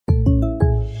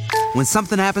When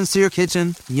something happens to your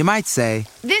kitchen, you might say,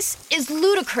 "This is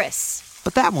ludicrous."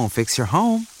 But that won't fix your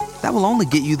home. That will only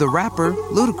get you the rapper,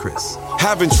 Ludacris.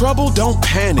 Having trouble? Don't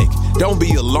panic. Don't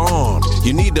be alarmed.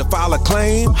 You need to file a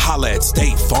claim? Holla at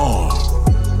State Farm.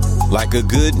 Like a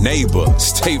good neighbor,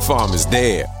 State Farm is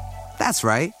there. That's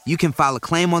right. You can file a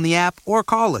claim on the app or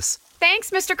call us.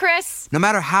 Thanks, Mr. Chris. No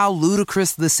matter how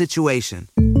ludicrous the situation,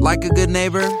 like a good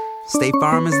neighbor, State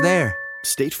Farm is there.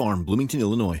 State Farm, Bloomington,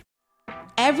 Illinois.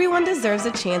 Everyone deserves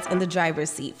a chance in the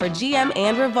driver's seat. For GM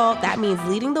and Revolt, that means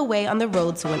leading the way on the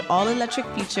road to an all-electric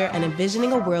future and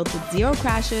envisioning a world with zero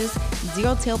crashes,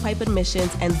 zero tailpipe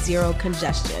emissions, and zero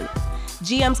congestion.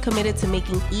 GM's committed to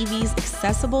making EVs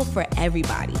accessible for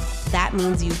everybody. That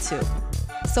means you too.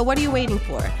 So what are you waiting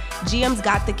for? GM's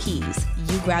got the keys.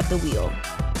 You grab the wheel.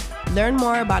 Learn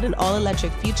more about an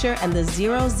all-electric future and the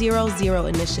 000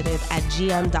 initiative at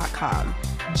gm.com.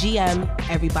 GM,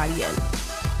 everybody in.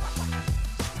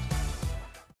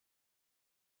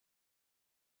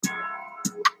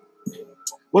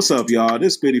 What's up, y'all?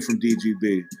 This is Biddy from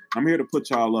DGB. I'm here to put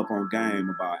y'all up on game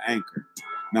about Anchor.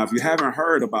 Now, if you haven't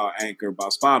heard about Anchor,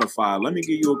 about Spotify, let me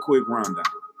give you a quick rundown.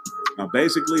 Now,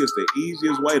 basically, it's the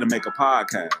easiest way to make a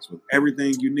podcast with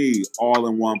everything you need all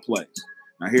in one place.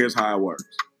 Now, here's how it works.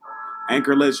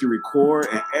 Anchor lets you record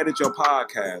and edit your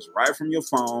podcast right from your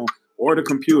phone or the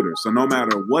computer. So no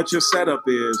matter what your setup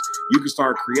is, you can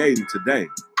start creating today.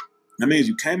 That means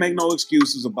you can't make no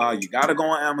excuses about you got to go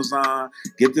on Amazon,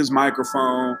 get this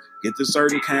microphone, get this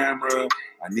certain camera,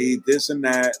 I need this and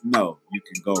that. No, you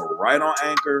can go right on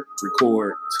Anchor,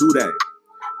 record today.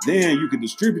 Then you can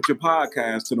distribute your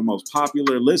podcast to the most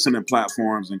popular listening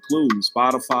platforms, including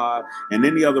Spotify and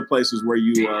any other places where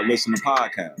you listen to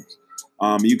podcasts.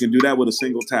 You can do that with a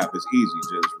single tap. It's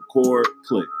easy. Just record,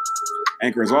 click.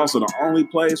 Anchor is also the only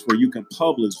place where you can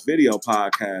publish video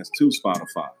podcasts to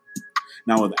Spotify.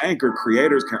 Now, with Anchor,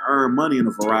 creators can earn money in a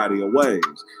variety of ways,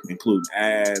 including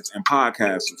ads and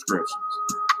podcast subscriptions.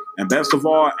 And best of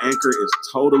all, Anchor is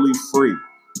totally free.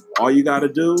 All you got to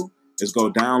do is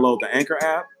go download the Anchor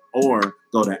app or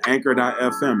go to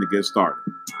anchor.fm to get started.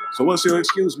 So what's your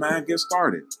excuse, man? Get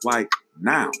started. Like,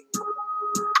 now.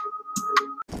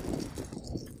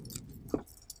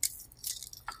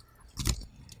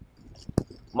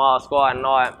 Mobsquad,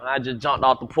 Nard. I just jumped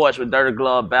off the porch with Dirty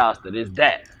Glove Bastard. It's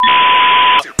that.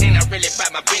 And I really buy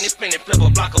my business, spin it, flip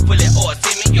a block or pull it or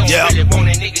send me. You don't really want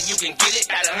a nigga, you can get it.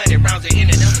 Got 100 rounds in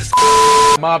it.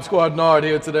 Mobsquad Nard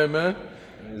here today, man.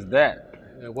 It's that.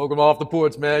 Yeah, welcome off the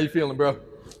porch, man. How you feeling, bro?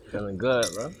 Feeling good,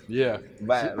 bro. Yeah.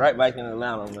 Right back in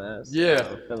Atlanta, man. So, yeah.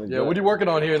 Feeling yeah. good. What are you working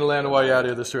on here in Atlanta while you're out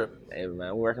here this trip? Hey,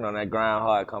 man, we're working on that Grind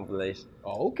Hard compilation.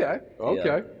 Oh, okay.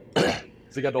 Okay. Yeah.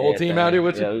 So you got the whole team out here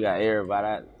with you? Yeah, we got everybody.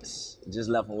 I just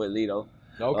left them with Lito.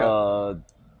 Okay.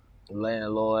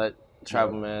 Landlord,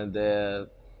 Trapper Man there.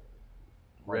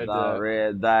 Red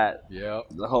Dot. Yeah.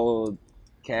 The whole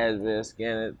Cashville,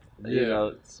 Skinner. Yeah. You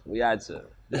know, we out here.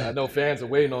 Yeah, I know fans are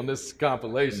waiting on this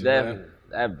compilation, Definitely. man.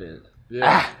 That bitch.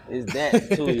 Yeah. It's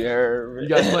that too, you heard me? You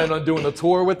guys planning on doing a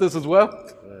tour with us as well?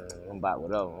 I'm about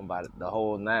whatever. I'm about the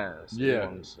whole nine. So yeah.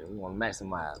 We want to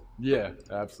maximize. Yeah,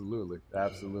 absolutely.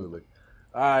 Absolutely.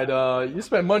 All right, you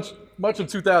spent much of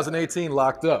 2018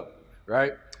 locked up,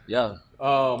 right? Yeah.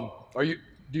 Do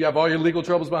you have all your legal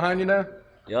troubles behind you now?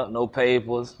 Yep, no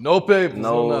papers. No papers,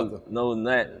 no nothing. No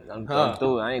nothing. I'm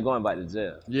through. I ain't going back to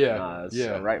jail. Yeah,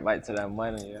 yeah. Right back to that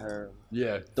money, you heard.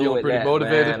 Yeah, feeling pretty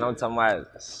motivated. Man. I'm talking about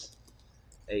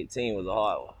 18 was a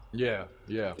hard one. Yeah.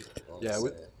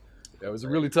 It was a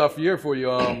really tough year for you.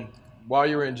 While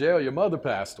you were in jail, your mother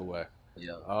passed away.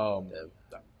 Yeah.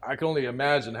 I can only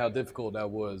imagine how difficult that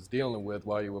was dealing with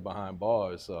while you were behind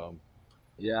bars.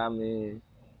 Yeah, I mean,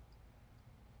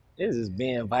 it's just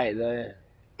being right there.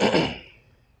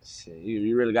 Shit,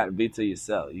 you really got to be to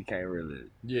yourself. You can't really.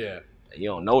 Yeah. You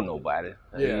don't know nobody.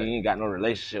 Yeah. You ain't got no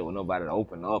relationship with nobody to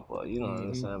open up or, you know what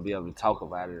I'm saying, be able to talk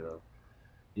about it. Or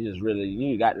you just really,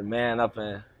 you got to man up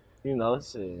and, you know,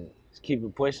 shit, just keep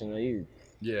it pushing. Or you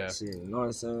know what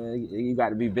I'm saying? You got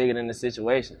to be bigger than the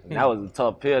situation. And that was a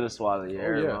tough pill to swallow.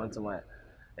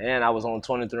 And I was on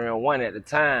 23-1 at the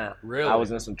time. Really? I was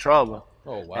in some trouble.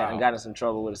 Oh, wow. And I got in some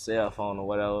trouble with a cell phone or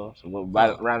whatever. So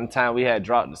around the time we had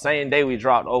dropped, the same day we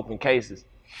dropped open cases,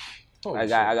 I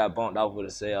got bumped off with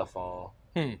a cell phone.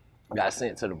 Got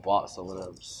sent to the box or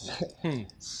whatever.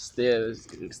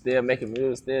 Still making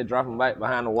music, still dropping back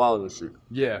behind the wall and shit.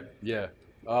 Yeah.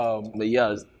 But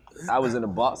yeah, I was in the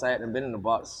box. I hadn't been in the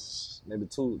box maybe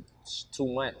two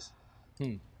months.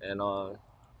 And I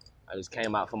just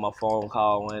came out for my phone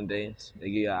call one day.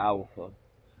 They give you an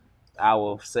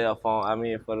our cell phone. I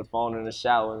mean, for the phone in the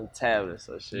shower and the tablet.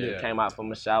 So shit came out from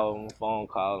the shower, my phone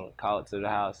called to the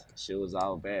house. Shit was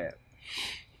all bad.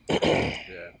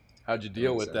 Yeah. How'd you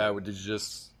deal with that? Did you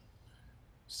just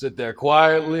sit there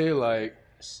quietly, like?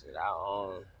 Shit,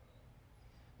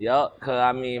 yup, cause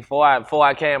I mean, before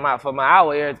I came out for my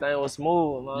hour, everything was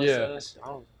smooth. You know what I'm saying?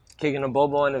 I'm kicking the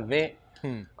bobo in the vent,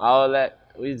 all that.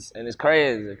 And it's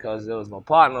crazy because it was my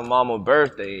partner's mama's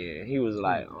birthday, and he was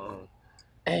like,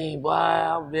 "Hey, boy,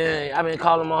 I've been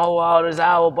calling my whole all this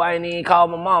hour, boy, I ain't even called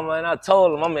my mama." And I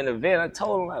told him I'm in the vent. I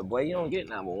told him like, "Boy, you don't get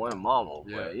number one mama,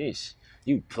 boy.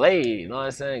 You played, you know what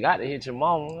I'm saying? Got to hit your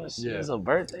mama. It's her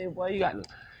birthday, boy. You got to."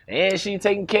 And she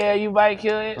taking care of you back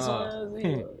here.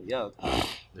 Yeah,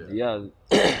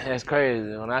 that's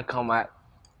crazy. When I come out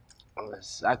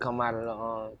from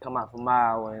my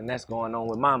hour, and that's going on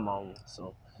with my mama.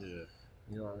 So, you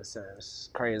know what I'm saying? It's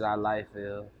crazy how life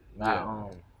is. When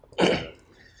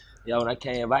I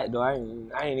came back though, I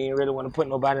ain't even really want to put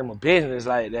nobody in my business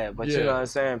like that. But you know what I'm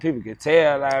saying? People could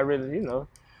tell, like, really, you know,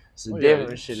 it's a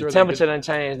different shit. The temperature done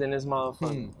changed in this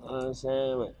motherfucker. You know what I'm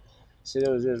saying? But shit, it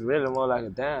was just really more like a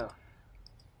damn.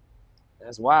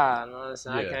 That's wild, you know what I'm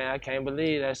saying? I can't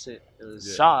believe that shit. It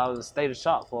was shock. I was in a state of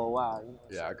shock for a while.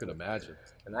 You know I could imagine.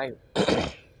 And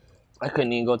I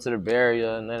couldn't even go to the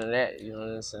burial and none of that, you know what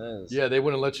I'm saying? They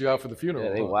wouldn't let you out for the funeral.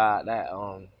 Yeah, they wild that.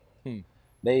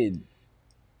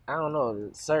 I don't know,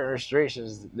 certain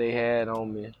restrictions they had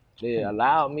on me. They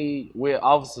allowed me with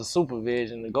officer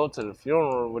supervision to go to the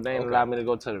funeral, but they didn't allow me to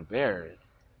go to the burial.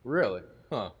 Really?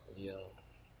 Huh. Yeah.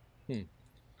 Yeah,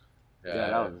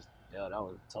 that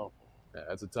was tough. Yeah,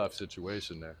 that's a tough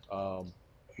situation there.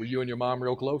 Were you and your mom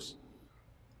real close?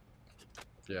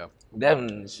 Yeah.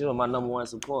 Definitely. She was my number one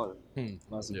supporter.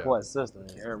 My support system.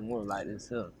 Her move like this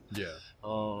here. Yeah.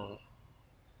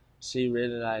 She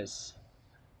really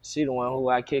she the one who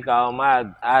I kick all my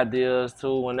ideas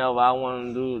to whenever I want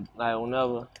to do, like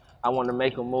whenever I want to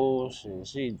make a move.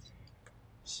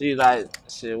 She like,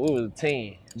 shit, we was a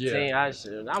team. Yeah.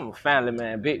 I'm a family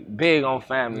man, big on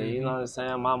family, you know what I'm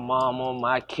saying? My mama,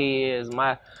 my kids,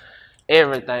 my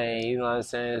everything, you know what I'm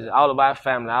saying? It's all about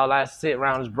family. All I sit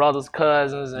around is brothers,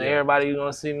 cousins, and everybody you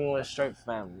gonna see me with straight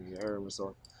family, you heard me?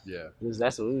 So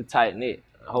that's what we were tight knit.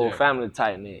 The whole family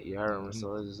tight knit, you heard me?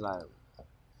 So it's just like,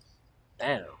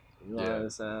 damn, you know what I'm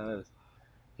saying? It's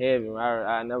heavy.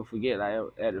 I never forget, like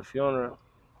at the funeral,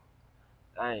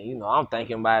 I'm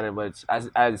thinking about it, but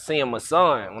I seen my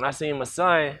son. When I seen my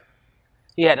son,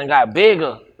 he hadn't got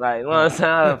bigger. Like, you know what I'm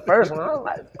saying? The first one, I was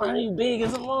like, "Man, you big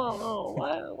as a mom.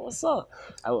 Oh, what's up?"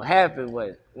 I was happy,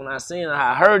 but when I seen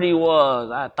how hurt he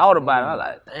was, I thought about it. I was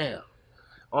like, damn.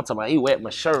 I'm talking about he wet my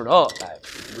shirt up. Like,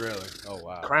 really? Oh,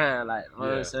 wow. Crying, like, you know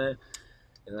what I'm saying?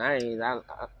 And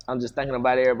I'm just thinking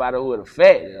about everybody who it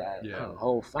affected. Like, the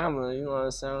whole family, you know what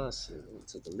I'm saying? Shit,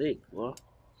 took a lick, boy.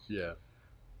 Yeah.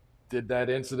 Did that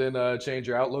incident change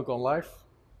your outlook on life?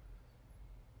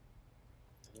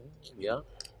 Yeah.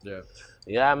 Yeah.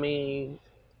 Yeah, I mean,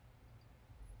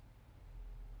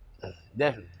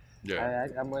 definitely. Yeah.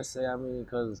 I must say,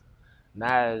 because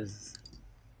now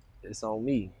it's on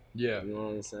me. Yeah. You know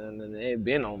what I'm saying? And it ain't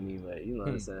been on me, but you know what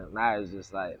I'm saying? Now it's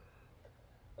just like,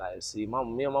 see,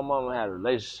 me and my mama had a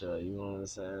relationship, you know what I'm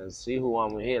saying? See who I'm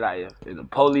gonna hit, like, if the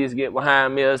police get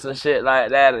behind me or some shit like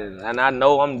that, and I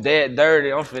know I'm dead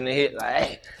dirty, I'm finna hit,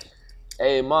 like,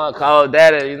 hey, mom, call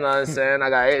daddy, you know what I'm saying? I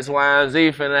got X, Y, and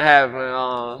Z finna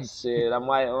happen, shit, I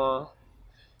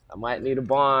might need a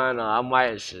bond, or I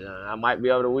might be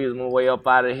able to weasel my way up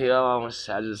out of here, I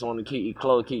just want to keep you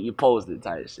close, keep you posted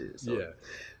type shit, so,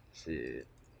 shit,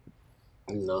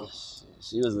 you know.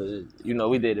 She was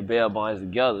we did the bail bonds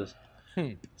together.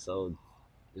 So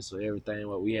this was everything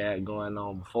what we had going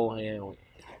on beforehand.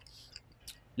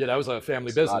 Yeah, that was a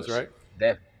family business, right?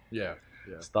 Definitely. Yeah.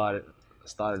 Started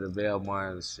the bail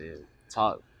bonds, shit.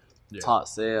 Top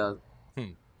sales.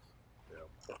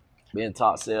 Been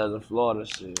top sales in Florida,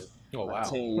 shit. Oh, wow.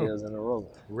 10 years in a row.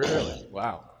 Really?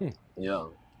 Wow. Yeah.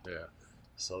 Yeah.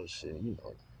 So shit,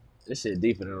 this shit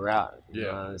deeper than rap. You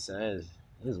know what I'm saying?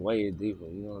 It's way deeper,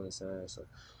 you know what I'm saying? So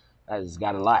I just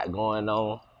got a lot going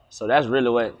on. So that's really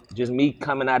what, just me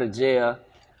coming out of jail,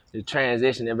 the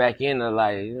transitioning back into,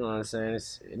 like, you know what I'm saying?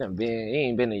 It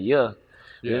ain't been a year.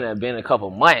 It done been a couple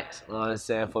months, you know what I'm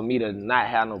saying, for me to not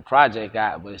have no project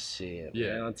out, but shit.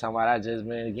 Man, I'm talking about I just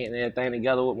been getting everything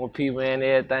together with my people and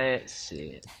everything.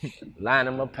 Shit.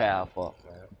 Lining my path up,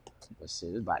 man. But shit,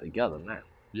 it's about together now.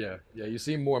 Yeah, you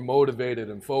seem more motivated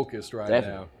and focused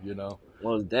now, you know?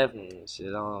 Most definitely.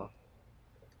 Shit,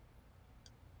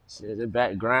 it's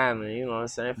back grinding, you know what I'm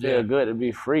saying? Feel good to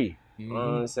be free. You know what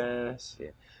I'm saying?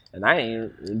 Shit. And I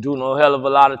ain't do no hell of a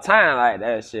lot of time like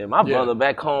that shit. My brother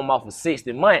back home off of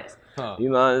 60 months. You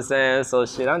know what I'm saying? So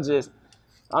shit, I'm just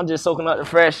soaking up the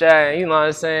fresh air, you know what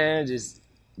I'm saying? Just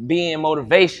being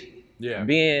motivation. Yeah.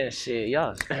 Being shit,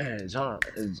 y'all, jump,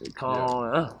 come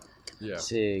on,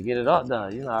 shit, get it up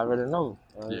there. You know, I already know.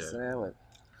 You know what I'm saying?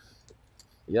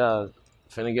 But,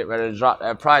 finna get ready to drop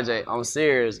that project. I'm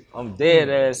serious. I'm dead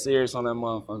ass serious on that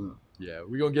motherfucker. Yeah,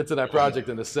 we're gonna get to that project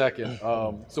in a second.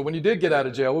 So when you did get out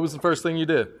of jail, what was the first thing you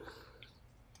did?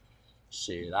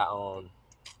 Shit, I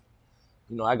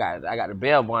got the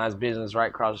bail bonds business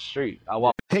right across the street.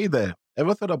 Hey there,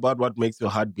 ever thought about what makes your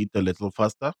heart beat a little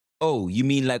faster? Oh, you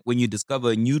mean like when you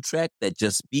discover a new track that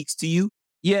just speaks to you?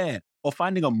 Yeah, or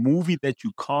finding a movie that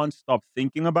you can't stop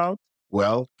thinking about?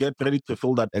 Well, get ready to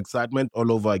feel that excitement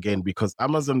all over again because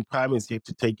Amazon Prime is here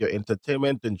to take your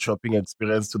entertainment and shopping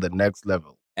experience to the next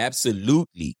level.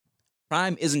 Absolutely.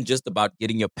 Prime isn't just about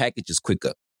getting your packages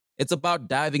quicker. It's about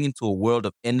diving into a world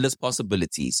of endless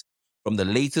possibilities, from the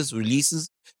latest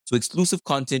releases to exclusive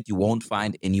content you won't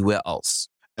find anywhere else.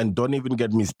 And don't even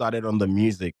get me started on the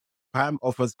music. Prime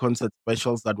offers concert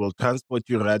specials that will transport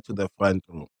you right to the front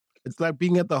row. It's like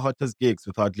being at the hottest gigs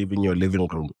without leaving your living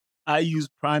room. I use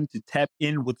Prime to tap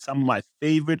in with some of my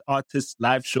favorite artists'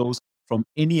 live shows from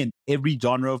any and every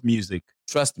genre of music.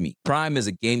 Trust me, Prime is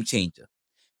a game changer.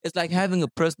 It's like having a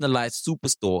personalized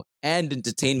superstore and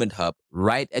entertainment hub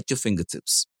right at your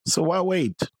fingertips. So why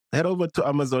wait? Head over to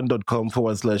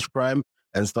amazon.com/Prime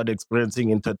and start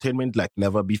experiencing entertainment like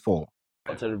never before.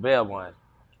 To the bail one.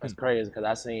 That's crazy because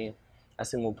I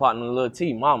seen my partner Lil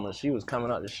T, Mama. She was coming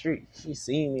up the street. She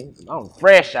seen me. I'm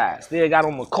fresh eyed. Still got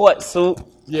on my court suit.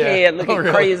 Head looking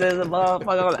crazy as a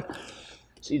motherfucker.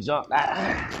 She jumped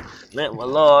out. Met my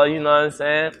Lord, you know what I'm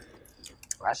saying?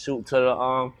 I shoot to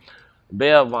the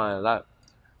bail bond. Like,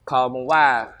 call my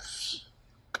wife.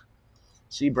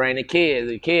 She bring the kids.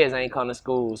 The kids ain't come to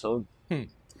school, so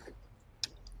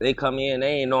they come in,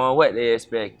 they ain't knowing what they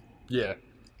expect. Yeah.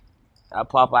 I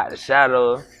pop out the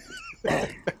shadow.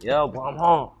 Yo, boy, I'm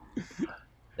home.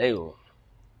 They were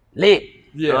lit.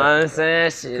 You know what I'm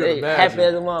saying? Shit, they happy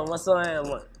as a mother. My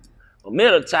son, my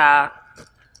middle child,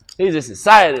 he just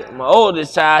excited. My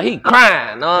oldest child, he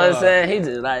crying. You know what I'm saying? He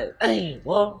just like, dang,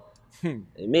 boy.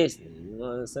 They missed me. You know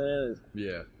what I'm saying?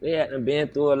 Yeah. They hadn't been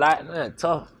through a lot. Man,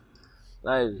 tough.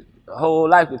 Like, the whole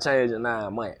life could change in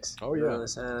 9 months. Oh, yeah. You know what I'm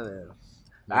saying?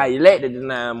 I elected the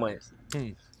 9 months.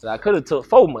 So I could have took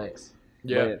 4 months.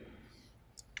 Yeah.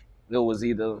 But it was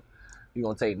either you're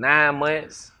going to take 9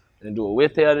 months and do a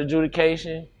withheld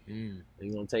adjudication, or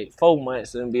you're going to take 4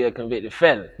 months and be a convicted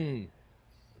felon. You know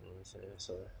what I'm saying?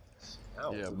 So,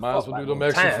 might as well do them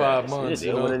extra 5 months.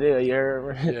 You know what it is, you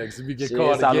heard me? Yeah, because if you get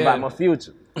caught it's all again. about my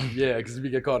future. Yeah, because if you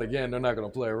get caught again, they're not going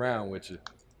to play around with you,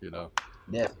 you know?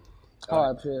 Yeah.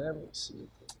 Hard pill, that makes shit.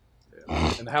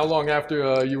 Yeah. And how long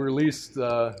after you released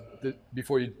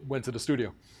before you went to the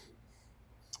studio?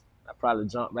 I probably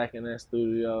jumped back in that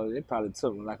studio. It probably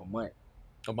took me like a month.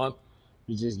 A month?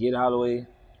 You just get all the way.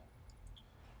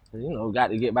 You know, got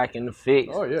to get back in the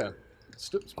fix. Oh, yeah.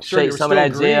 Shake some of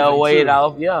that jail weight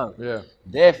off. Yeah.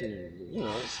 Definitely. You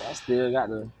know, so I still got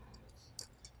to,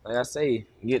 like I say,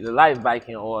 get the life back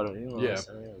in order. You know what I'm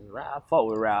saying? I fuck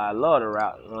with rap. I love the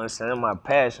rap. You know what I'm saying? That's my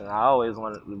passion. I always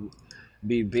wanted to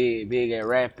be big at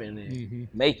rapping and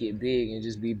make it big and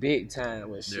just be big time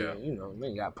with shit. Yeah. You know,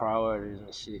 man got priorities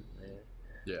and shit, man.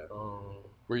 Yeah.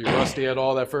 Were you rusty at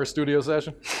all that first studio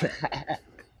session?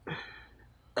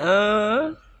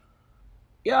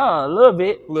 Yeah, a little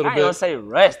bit. I ain't gonna say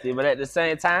rusty, but at the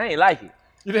same time, I ain't like it.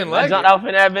 You didn't like it? I jumped off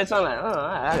in that bitch, I'm like,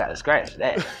 I gotta scratch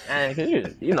that.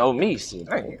 Cause you know me, shit.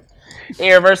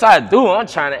 Every verse I do, I'm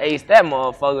trying to ace that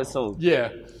motherfucker, so yeah,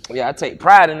 I take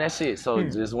pride in that shit. So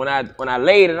just when I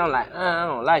laid it, I'm like, I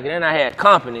don't like it. Then I had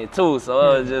company too,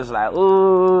 so it was just like,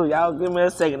 ooh, y'all give me a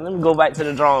second. Let me go back to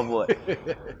the drawing board. Shit,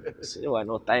 it wasn't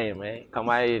no thing, man. Come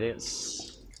out here,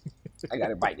 I got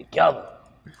it back together.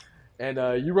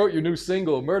 And you wrote your new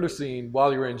single, Murder Scene,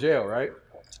 while you were in jail, right?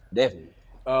 Definitely.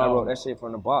 I wrote that shit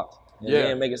from the box. And they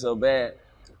didn't make it so bad.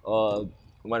 One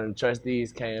of the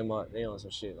trustees came up, they on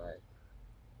some shit like,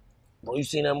 boy, you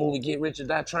seen that movie Get Rich or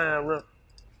Die Trying, bro?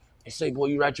 They say, boy,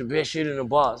 you write your best shit in the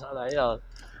box. I'm like, yo,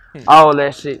 all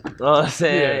that shit. You know what I'm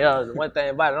saying? Yo, one thing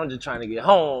about it, I'm just trying to get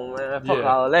home, man. Fuck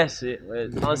all that shit.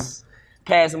 But I was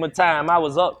passing my time. I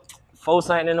was up 4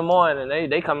 something in the morning.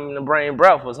 They come in to bring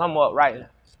breakfast. I'm up writing.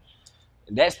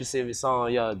 That specific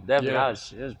song, definitely,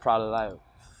 it was probably like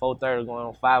 4:30 going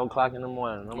on 5 o'clock in the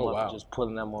morning. I'm up just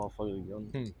pulling that motherfucker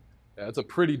together. Yeah, it's a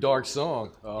pretty dark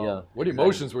song. What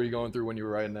emotions were you going through when you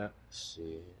were writing that?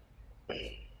 Shit.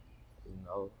 You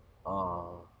know,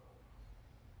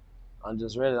 I'm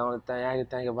just really the only thing I can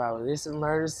think about is it's a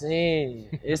murder scene.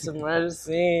 It's a murder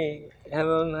scene.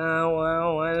 Hello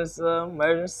 911, it's a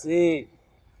emergency.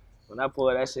 When I pull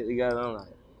that shit together, I'm like,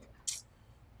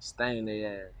 stain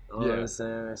their ass. You know what I'm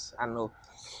saying? I know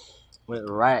went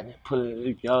right, put it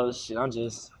together, shit. I'm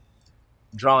just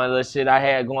drawing little shit I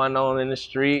had going on in the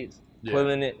streets,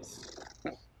 pulling it,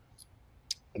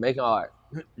 making art.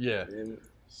 Yeah.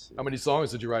 How many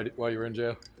songs did you write while you were in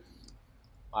jail?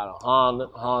 About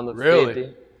 100, really?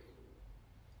 50.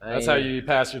 That's how you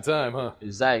pass your time, huh?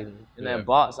 Exactly. In that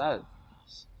box, I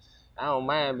don't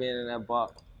mind being in that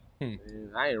box.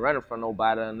 I ain't running from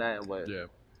nobody or nothing, but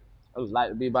I just like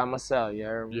to be by myself, you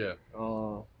heard me? Yeah.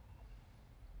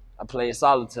 I play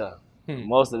solitaire.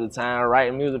 Most of the time,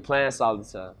 writing music, playing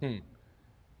solitaire.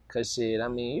 Cause shit, I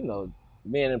mean, you know,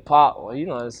 being in park, or you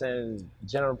know what I'm saying,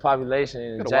 general population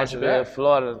in Jacksonville,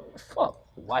 Florida, fuck,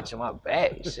 watching my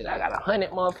back. Shit, I got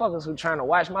 100 motherfuckers who trying to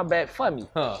watch my back for me.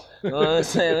 You know what I'm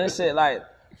saying? That shit like,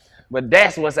 but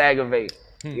that's what's aggravating.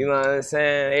 You know what I'm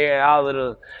saying? All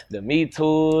of the Me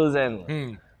Too's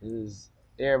and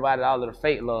everybody, all of the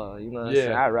fake love. You know what I'm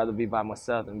saying? I'd rather be by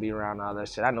myself than be around all that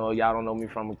shit. I know y'all don't know me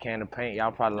from a can of paint.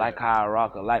 Y'all probably like how I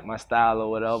rock or like my style or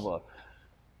whatever.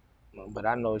 But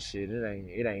I know shit,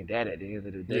 it ain't that at the end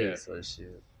of the day. So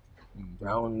shit, I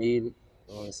don't need it.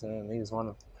 You know what I'm saying? Niggas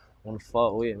wanna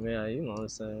fuck with me, man. You know what I'm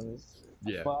saying?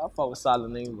 I fuck with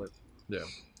solid niggas, but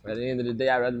at the end of the day,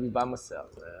 I'd rather be by myself,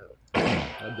 man.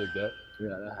 I dig that.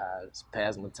 Yeah, that's how I just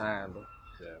pass my time.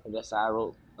 But that's how I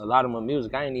wrote a lot of my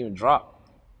music. I ain't even drop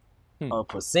a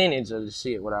percentage of the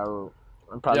shit what I wrote.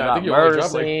 I'm probably I think you only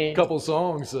dropped like a couple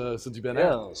songs since you've been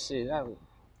out. Shit.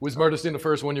 Was Murder Scene the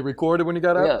first one you recorded when you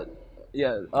got out?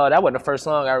 Yeah. That wasn't the first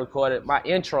song I recorded. My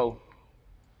intro,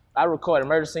 I recorded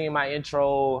Murder Scene, my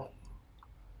intro,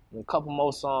 and a couple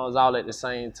more songs all at the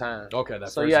same time. Okay,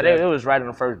 it was right in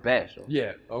the first batch. So.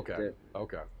 Yeah, okay.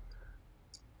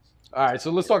 All right,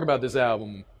 so let's talk about this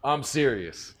album, I'm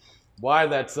Serious. Why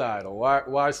that title?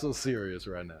 Why so serious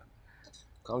right now?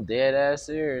 I'm dead ass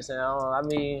serious. And I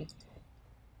mean,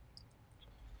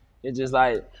 it's just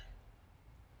like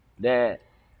that.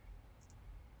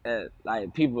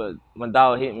 Like people, when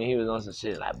dog hit me, he was on some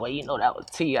shit like, boy, you know that was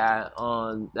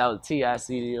T.I.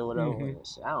 CD or whatever.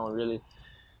 I don't really,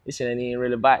 this shit ain't even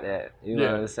really about that. You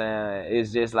know what I'm saying?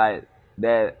 It's just like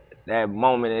that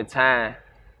moment in time.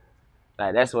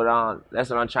 Like that's what I'm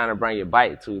trying to bring your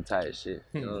bite to type shit.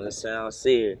 You know what I'm saying? I'm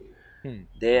serious.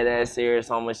 Dead ass serious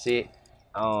on my shit.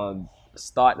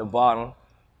 Start the bottom. You know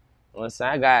what I'm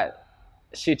saying? I got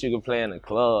shit you can play in the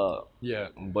club. Yeah.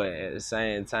 But at the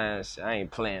same time, shit, I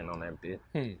ain't playing on that bitch.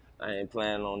 I ain't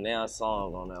playing on their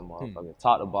song on that motherfucker.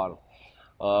 Talk the bottom.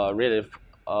 Really,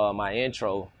 my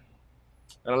intro,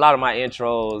 and a lot of my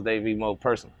intros, they be more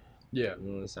personal. Yeah. You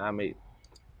know what I'm saying? I make,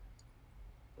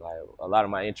 like, a lot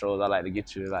of my intros, I like to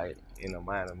get you, like, in the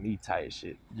mind of me type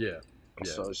shit. Yeah.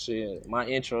 So, shit, my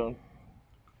intro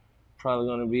probably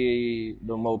gonna be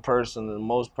the most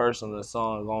personal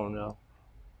song on there.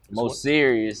 Most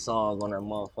serious song on that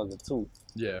motherfucker, too.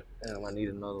 Yeah. Damn, I need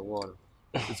another water.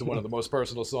 It's one of the most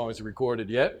personal songs you recorded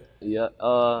yet? Yeah.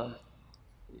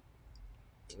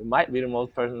 It might be the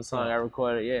most personal song I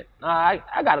recorded yet. Nah,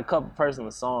 I got a couple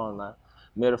personal songs. Like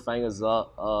Middle Fingers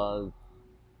Up. I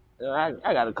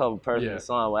got a couple personal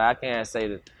songs, but I can't say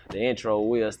that the intro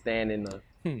will stand in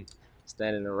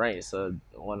the rank. So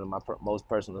one of my most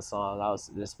personal songs, I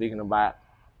was just speaking about,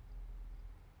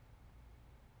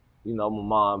 you know, my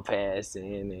mom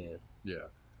passing, and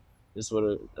just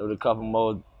with a couple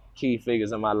more key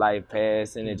figures in my life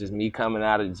passing, and just me coming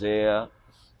out of jail,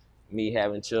 me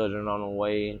having children on the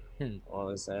way. You know what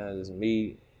I'm saying? Just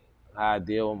me, how I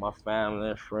deal with my family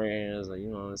and friends, or, you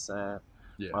know what I'm saying?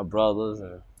 My brothers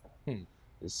and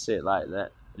just shit like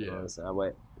that. You know what I'm saying?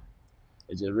 But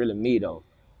it's just really me though.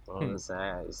 You know what I'm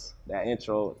saying? It's that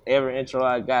intro, every intro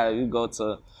I got, if you go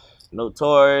to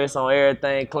Notorious on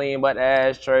everything, Clean But the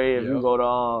Ashtray, if you go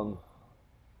to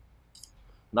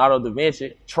Nardo Da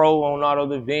Vinci, Tro on Nardo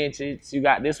Da Vinci, you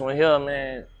got this one here,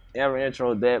 man. Every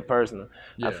intro that personal.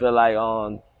 I feel like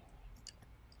I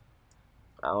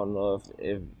don't know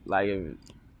if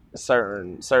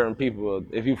certain people,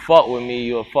 if you fuck with me,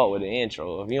 you'll fuck with the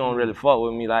intro. If you don't really fuck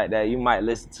with me like that, you might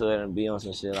listen to it and be on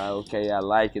some shit like, okay, I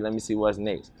like it, let me see what's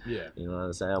next. Yeah. You know what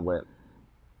I'm saying? But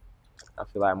I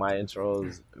feel like my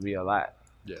intros be a lot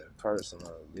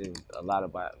personal, be a lot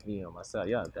about me and myself.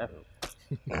 Yeah, definitely.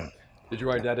 Did you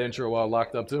write that intro while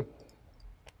locked up too?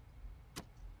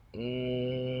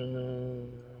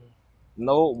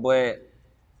 No, but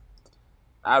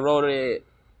I wrote it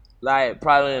like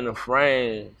probably in the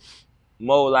frame,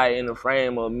 more like in the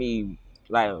frame of me,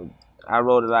 like I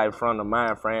wrote it like from the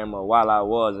mind frame of while I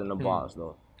was in the box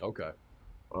though. Okay.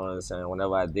 You know what I'm saying?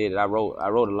 Whenever I did it, I wrote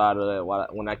a lot of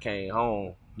that when I came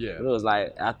home. Yeah. It was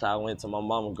like after I went to my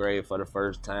mama's grave for the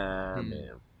first time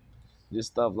and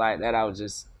just stuff like that. I was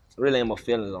just really in my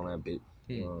feelings on that bitch.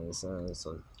 You know what I'm saying?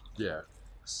 So yeah.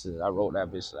 Shit, I wrote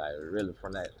that bitch like really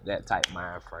from that type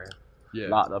mind frame. Yeah.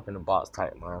 Locked up in the box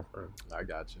type mind frame. I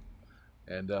got you.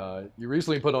 And you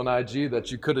recently put on IG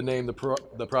that you could have named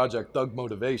the project Thug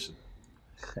Motivation.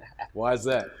 Why is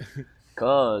that?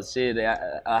 Cause shit,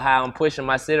 how I'm pushing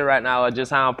my city right now, or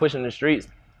just how I'm pushing the streets,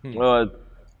 or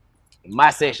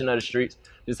my section of the streets,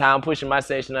 just how I'm pushing my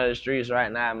section of the streets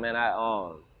right now, man.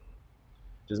 I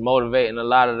just motivating a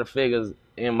lot of the figures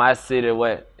in my city,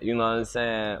 what you know what I'm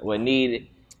saying, what needed,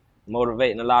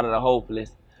 motivating a lot of the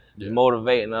hopeless,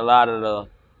 motivating a lot of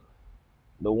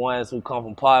the ones who come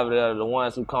from poverty, or the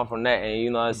ones who come from that, and you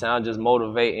know what I'm saying. I'm just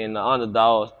motivating the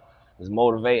underdogs, just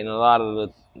motivating a lot of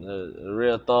the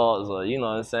real thugs, or you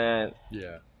know what I'm saying.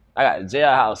 Yeah. I got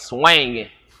jailhouse swinging.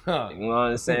 You know what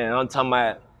I'm saying. I'm talking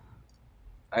about.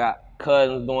 I got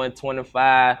cousins doing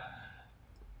 25,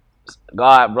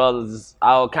 God brothers,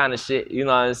 all kind of shit. You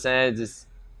know what I'm saying. Just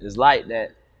it's like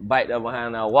that, bite up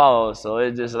behind that wall. So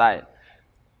it's just like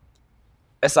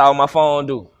that's all my phone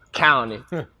do, counting.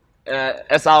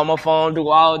 That's all my phone do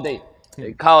all day.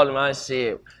 They calling my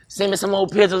shit. Send me some more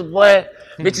pictures, boy.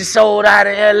 Bitches sold out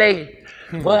of LA.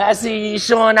 Boy, I see you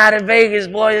showing out in Vegas,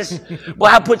 boys. Boy,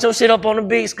 I put your shit up on the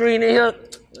big screen in here.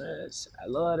 I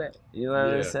love that. You know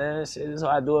what I'm saying? Shit, this is how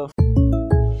I do it.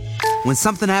 When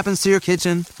something happens to your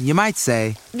kitchen, you might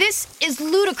say, "This is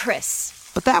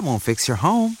ludicrous." But that won't fix your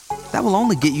home. That will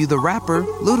only get you the rapper,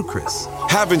 Ludacris.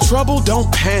 Having trouble? Don't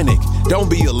panic. Don't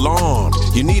be alarmed.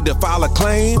 You need to file a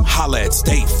claim? Holla at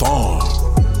State Farm.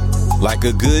 Like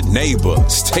a good neighbor,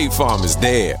 State Farm is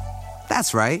there.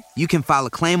 That's right. You can file a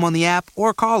claim on the app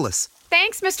or call us.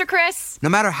 Thanks, Mr. Chris. No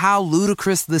matter how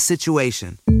ludicrous the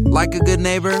situation, like a good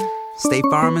neighbor, State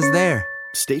Farm is there.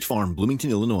 State Farm,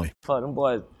 Bloomington, Illinois. Fuck, them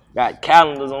boys got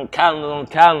calendars on calendars on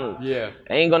calendars. Yeah.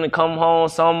 Ain't gonna come home,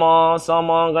 some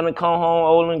gonna come home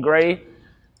old and gray.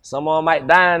 Some might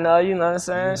die in there, you know what I'm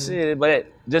saying? Shit,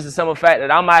 but just the simple fact that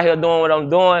I'm out here doing what I'm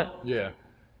doing,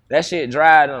 that shit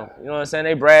drive them. You know what I'm saying?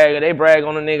 They brag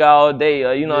on the nigga all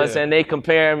day. You know what I'm saying? They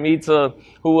comparing me to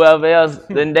whoever else,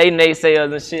 then they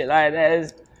naysayers and shit like that.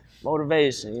 It's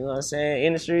motivation, you know what I'm saying?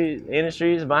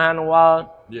 Industries behind the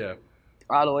wall. Yeah.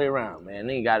 All the way around, man.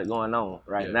 They got it going on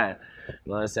right now. You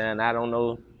know what I'm saying? I don't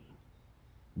know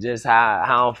just how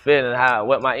I'm feeling,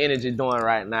 what my energy doing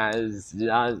right now. It's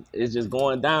just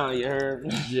going down, you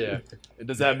heard? Yeah.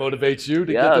 Does that motivate you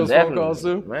to get those phone calls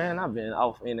too? Man, I've been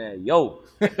off in that.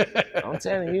 I'm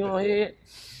telling you, gonna hear it.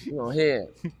 You gonna hear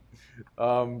it.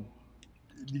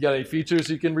 You got any features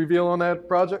you can reveal on that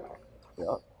project?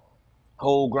 Yeah.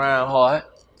 Whole grind hard.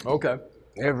 Okay.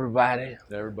 Everybody,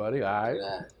 all right.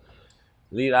 Yeah.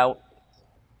 Lead out.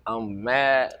 I'm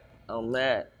mad.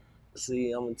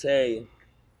 See, I'm gonna tell you.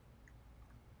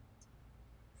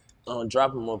 I'm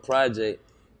dropping my project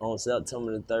on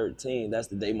September the 13th. That's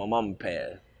the day my mama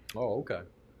passed. Oh, okay.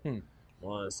 You know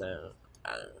what I'm saying?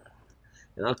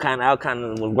 I kind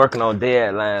of was working on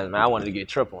deadlines, man. I wanted to get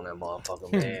triple on that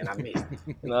motherfucker, man. I missed it.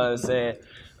 You know what I'm saying?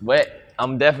 But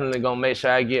I'm definitely gonna make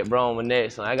sure I get bro on my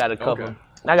next one. I got a couple. Okay.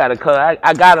 I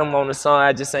got them on the song.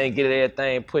 I just ain't get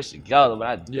everything pushed together.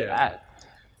 But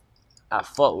I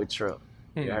fuck with Trip.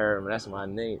 You heard me? That's my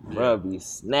name. Bro, be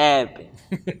snapping.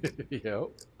 Yep. You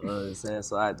know what I'm saying?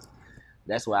 So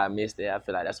that's why I missed it. I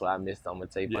feel like that's why I missed on my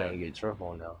tape. I didn't get Trip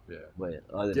on there. Yeah. But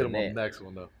other get than him that, on the next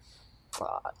one though.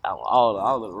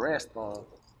 All the rest on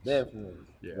definitely.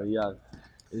 Yeah. But yeah,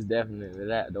 it's definitely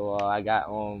that though. I got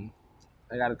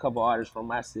a couple artists from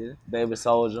my city. Baby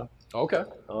Soldier. Okay.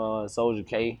 Soldier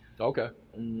K. Okay.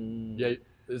 Yeah.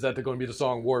 Is that going to be the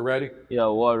song War Ready? Yeah,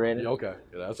 War Ready. Yeah, okay.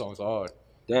 Yeah, that song's hard.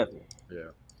 Definitely.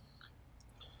 Yeah.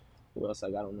 Who else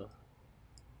I got on there?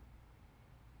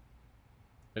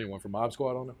 Anyone from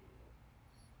Mobsquad on there?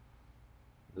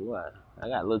 Do I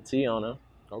got Lil T on there.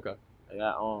 Okay. I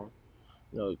got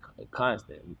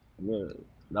Constant.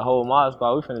 The whole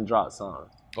Mobsquad, we finna drop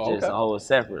songs. Oh, okay. Just a whole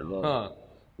separate look.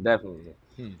 Definitely.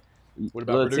 What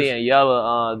about Lil T and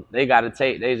Yella, they got a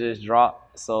tape they just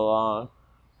dropped. So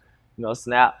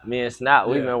Snap, me and Snap,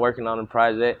 we've been working on the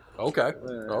project. Okay.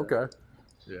 Okay.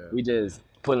 Yeah. We just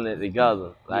putting it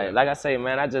together. Like I say,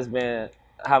 man, I just been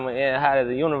how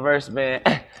the universe been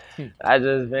I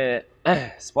just been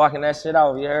sparking that shit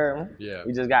off, you heard me? Yeah.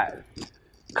 We just got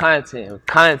content,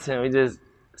 we just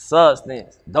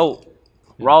substance, dope,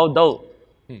 raw dope.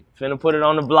 Finna put it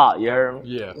on the block, you heard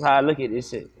me? Yeah. That's how I look at this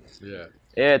shit. Yeah.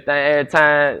 Every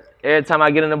time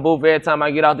I get in the booth, every time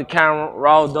I get out the camera,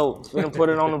 raw dope. Finna put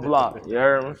it on the block. You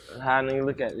heard me? How nigga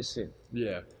look at this shit.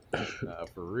 Yeah,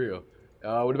 for real.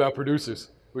 What about producers?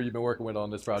 Who you been working with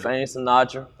on this project? Frank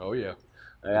Sinatra. Oh yeah.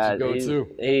 That's your go-to.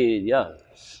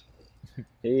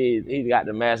 He got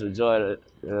the massive majority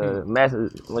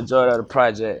of the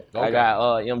project. Okay. I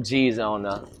got MGs on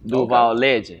there. Duval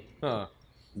Legend. Huh.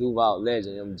 Duval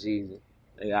Legend, MGs.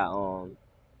 They got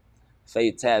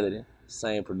Fatality.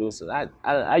 Same producer.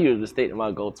 I usually stick to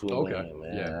my go-to man.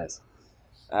 Yeah.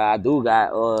 I do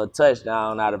got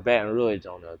Touchdown out of Baton Rouge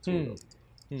on there too.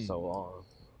 So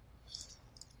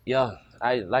yeah,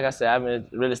 like I said, I've been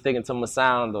really sticking to my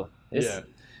sound though.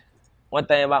 One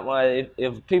thing about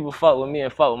if people fuck with me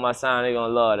and fuck with my sound, they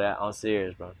gonna love that. I'm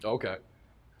serious, bro. Okay.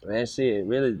 Man, shit,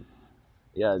 really,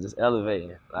 just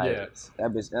elevating. That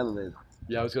bitch elevating.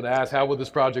 Yeah, I was gonna ask, how would this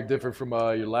project differ from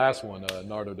your last one,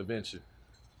 Nardo Da Vinci?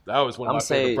 That was one of my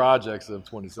favorite projects of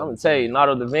 2017. I'm gonna tell you,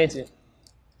 Nardo Da Vinci,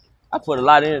 I put a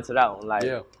lot into that one.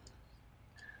 And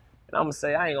I'm gonna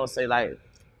say, I ain't gonna say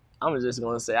I'm just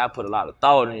gonna say I put a lot of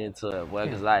thought into it, boy,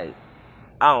 cause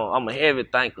I'm a heavy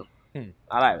thinker.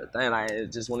 I like to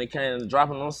think just when it came to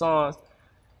dropping those songs,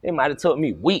 it might have took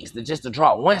me weeks to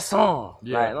drop one song.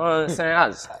 You know what I'm saying? I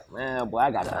was like, man, boy,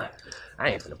 I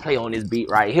ain't finna play on this beat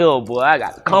right here, boy. I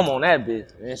got to come on that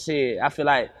bitch. And shit, I feel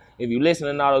like if you listen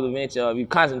to Nardo Da Vinci, or if you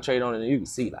concentrate on it, you can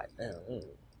see damn,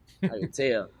 I can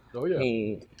tell. Oh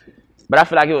yeah. But I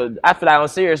feel like On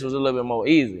Serious was a little bit more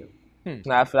easier. I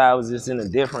feel like I was just in a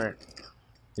different,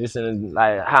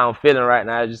 how I'm feeling right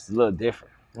now, it's just a little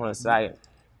different. Once I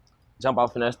jump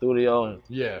off in that studio and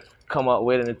come up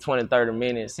with it in 20, 30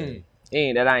 minutes. And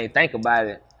ain't that I ain't think about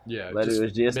it. Yeah. But it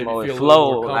was just more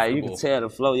flow. More you can tell the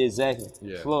flow, exactly.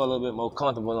 Yeah. Flow a little bit more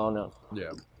comfortable on them.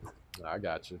 Yeah. I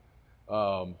got you.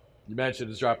 You mentioned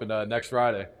it's dropping next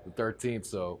Friday, the 13th.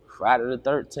 So Friday the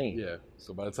 13th. Yeah.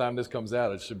 So by the time this comes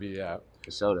out, it should be out.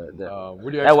 For sure.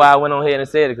 That's why I went on ahead and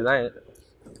said it, because I ain't.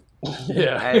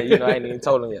 I ain't even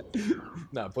told them yet.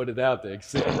 Nah, put it out there.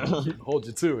 Hold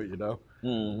you to it, you know.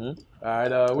 Mm-hmm. All right.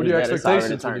 What are your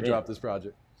expectations when you drop this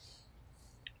project?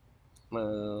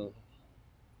 I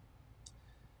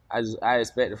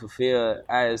expect to fulfill.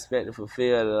 I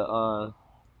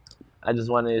just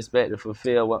want to expect to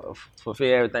fulfill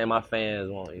everything my fans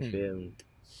want. You feel me?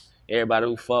 Everybody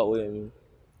who fuck with me,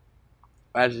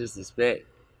 I just expect.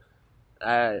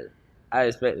 I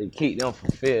expect to keep them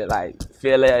fulfilled,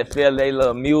 feel their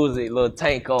little music, little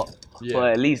tank up for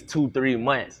at least 2-3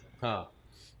 months.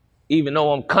 Even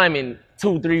though I'm coming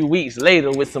 2-3 weeks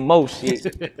later with some more shit.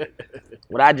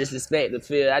 But I just expect to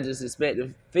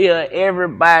feel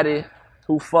everybody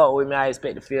who fuck with me, I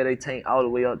expect to feel they tank all the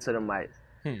way up to the mic.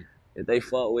 If they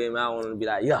fuck with me, I want them to be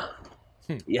like,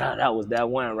 that was that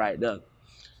one right there.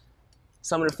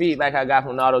 Some of the feedback I got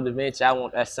from Nardo Da Vinci, I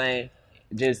want that same,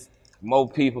 just more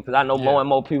people, because I know more and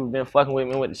more people been fucking with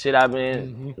me with the shit I've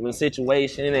been in the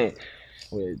situation, and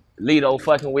with Lito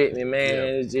fucking with me,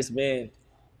 man. It's just been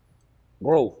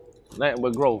growth, nothing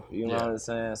but growth. You know what I'm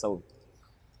saying? So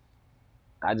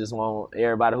I just want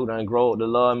everybody who done grow to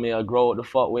love me or grow to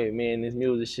fuck with me in this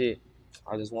music shit.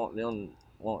 I just want them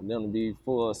to be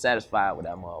full satisfied with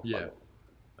that motherfucker. Yeah,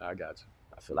 I got you.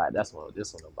 I feel like that's what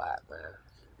this one about, man.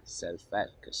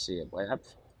 Satisfaction, cause shit, boy,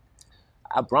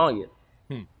 I brung it.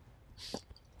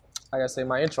 Like I say,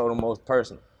 my intro the most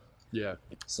personal. Yeah.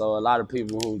 So a lot of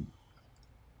people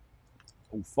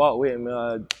who fuck with me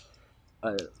or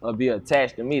be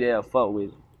attached to me, they'll fuck with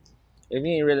it. If you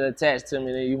ain't really attached to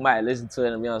me, then you might listen to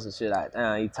it and be on some shit like,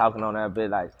 damn, he talking on that bitch,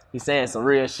 like, he saying some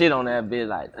real shit on that bitch,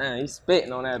 like, damn, he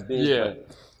spitting on that bitch. Yeah.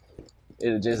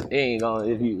 It ain't gonna,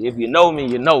 if you know me,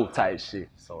 you know type shit.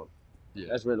 So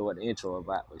that's really what the intro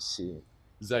about, but shit.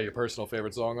 Is that your personal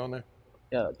favorite song on there?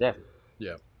 Yeah, definitely.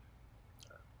 Yeah.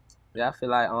 Yeah, I feel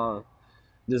like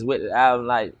just with the album,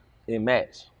 like, it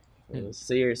match.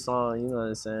 Serious song, you know what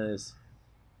I'm saying?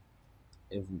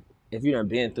 If you done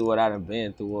been through what I done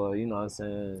been through, or you know what I'm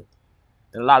saying,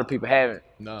 and a lot of people haven't.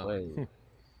 No. But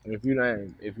if you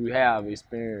have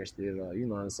experienced it, or you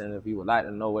know what I'm saying, if you would like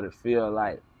to know what it feels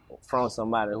like from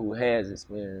somebody who has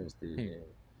experienced it,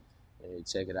 and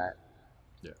check it out.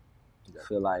 Yeah. I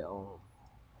feel like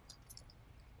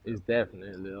it's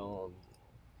definitely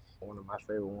one of my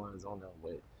favorite ones on there,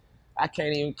 but I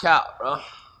can't even count, bro.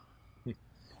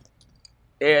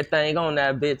 Everything on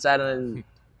that bitch, I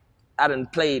done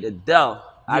played the death.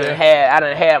 I done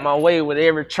had my way with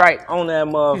every track on that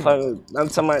motherfucker. I'm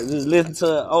talking about just listen to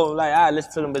it. I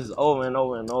listen to them bitches over and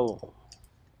over and over.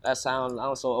 That's how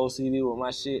I'm so OCD with my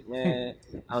shit, man.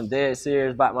 I'm dead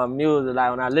serious about my music.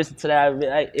 Like when I listen to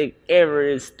that,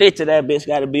 every stitch of that bitch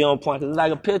got to be on point. Cause it's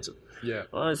like a picture. Yeah. You know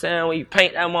what I'm saying? When you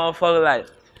paint that motherfucker, like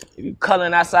if you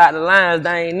coloring outside the lines,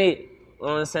 that ain't it. You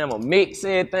know what I'm saying? My mix,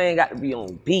 everything got to be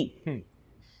on beat.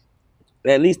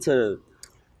 At least to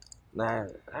nah,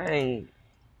 I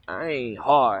ain't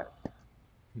hard.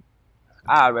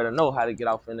 I already know how to get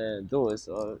off in there and do it.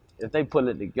 So if they put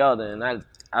it together and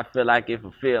I feel like it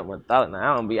fulfilled my thought.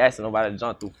 Now I don't be asking nobody to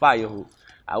jump through fire hoop.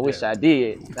 I wish I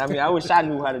did. I mean, I wish I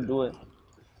knew how to do it.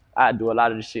 I do a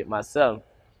lot of the shit myself.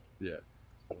 Yeah.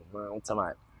 Man, I'm talking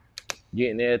about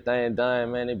getting everything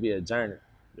done, man. It be a journey.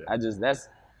 Yeah.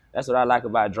 That's what I like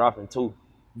about dropping too.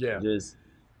 Yeah. Just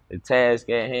the task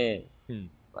at hand.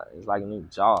 Like, it's like a new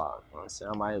job. You know what I'm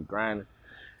saying? I'm out here grinding.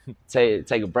 Take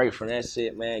a break from that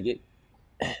shit, man.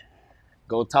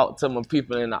 Go talk to my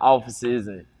people in the offices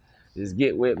and just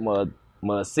get with my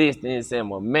assistants and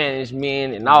my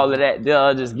management and all of that.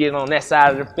 They'll just get on that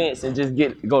side of the fence and just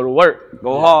go to work,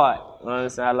 go hard. You know what I'm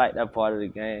saying? I like that part of the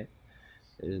game.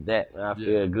 It's that, man. I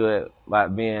feel good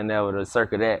about being able to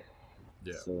circle that.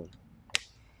 Yeah. So,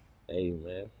 hey,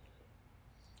 man.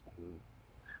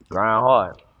 Grind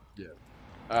hard. Yeah.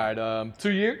 All right.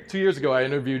 2 years ago, I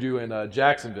interviewed you in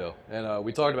Jacksonville, and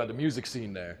we talked about the music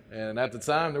scene there. And at the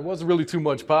time, there wasn't really too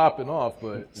much popping off,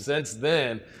 but since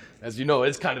then, as you know,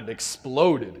 it's kind of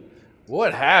exploded.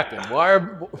 What happened? Why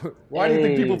do you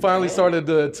think people finally started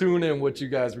to tune in what you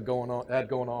guys were going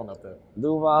on up there?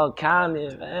 Duval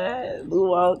County, man.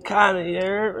 Duval County, you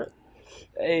heard me?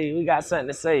 Hey, we got something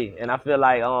to say. And I feel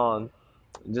like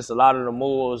just a lot of the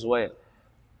moves with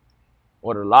a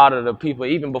lot of the people,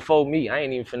 even before me, I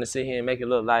ain't even finna sit here and make it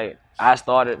look like I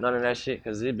started none of that shit,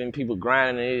 because there's been people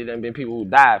grinding and there's been people who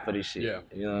died for this shit. Yeah.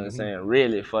 You know what I'm saying?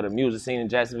 Really, for the music scene in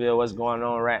Jacksonville, what's going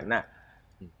on right now?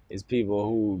 It's people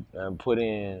who put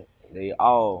in, they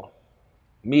all,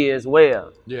 me as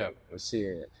well. Yeah.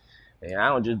 Shit. And I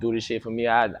don't just do this shit for me.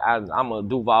 I'm a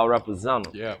Duval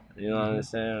representative. Yeah. You know what I'm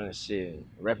saying?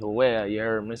 Shit. Repping well, you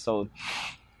heard me? So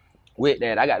with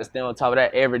that, I got to stay on top of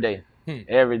that every day.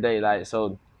 Every day. Like,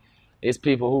 so it's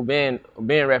people who been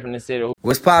repping the city.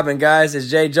 What's poppin', guys? It's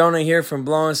Jay Jonah here from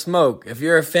Blowing Smoke. If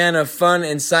you're a fan of fun,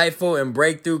 insightful, and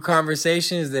breakthrough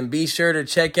conversations, then be sure to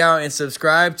check out and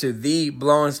subscribe to the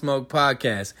Blowing Smoke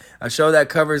podcast, a show that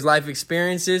covers life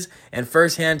experiences and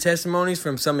firsthand testimonies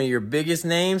from some of your biggest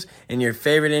names in your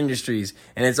favorite industries.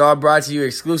 And it's all brought to you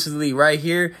exclusively right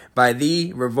here by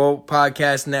the Revolt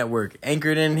Podcast Network,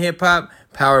 anchored in hip-hop,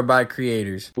 powered by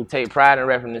creators. Who take pride in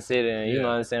repping the city, and you know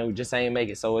what I'm saying, we just ain't make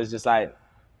it. So it's just like,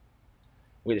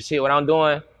 with the shit what I'm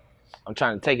doing, I'm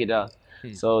trying to take it up.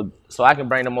 So I can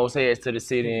bring the most heads to the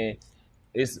city, and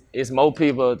it's more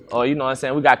people, or you know what I'm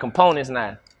saying, we got components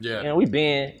now. Yeah. And we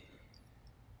been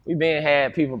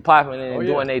had people popping and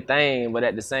doing their thing, but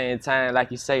at the same time, like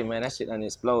you say, man, that shit done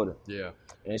exploded. Yeah.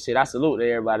 And shit, I salute to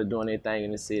everybody doing their thing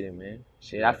in the city, man.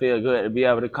 Shit, I feel good to be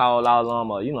able to call all of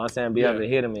them, or you know what I'm saying, be able to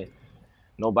hit them, and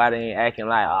nobody ain't acting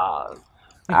like,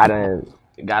 I done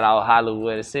got all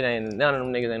Hollywood. The city ain't, none of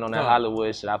them niggas ain't on that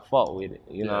Hollywood shit. I fuck with it.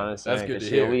 You know what I'm saying? That's good to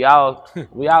shit, hear.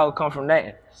 we all come from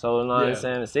that. So you know what I'm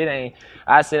saying? The city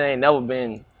ain't never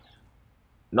been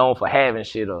known for having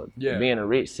shit or being a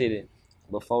rich city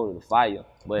before the fire.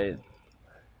 But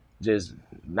just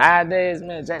nowadays,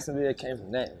 man, Jacksonville came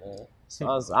from that, man.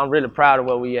 So I'm really proud of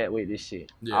where we at with this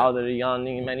shit. Yeah. All of the young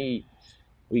niggas, man,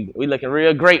 we looking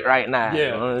real great right now. Yeah.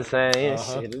 You know what I'm saying?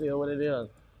 Shit, it is what it is.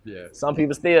 Yeah. Some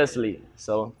people still sleep.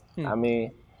 So, I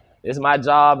mean, it's my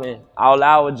job and all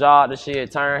our job to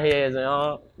shit, turn heads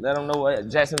and let them know what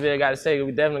Jacksonville got to say.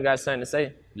 We definitely got something to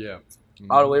say. Yeah.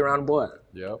 All the way around the board.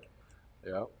 Yep.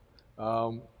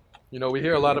 You know, we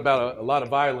hear a lot about a lot of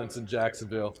violence in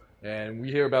Jacksonville, and we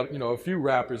hear about, you know, a few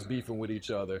rappers beefing with each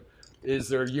other. Is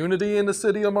there unity in the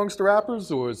city amongst the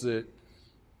rappers, or is it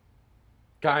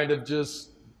kind of just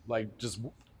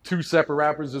two separate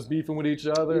rappers just beefing with each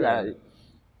other?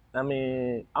 I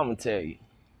mean, I'm gonna tell you.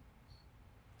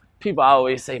 People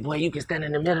always say, boy, you can stand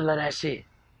in the middle of that shit.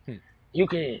 You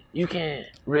can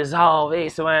resolve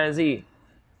X, Y, and Z.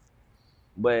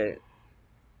 But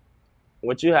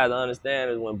what you have to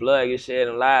understand is when blood gets shed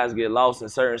and lives get lost in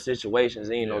certain situations,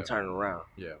 there ain't no turning around.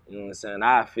 Yeah. You know what I'm saying?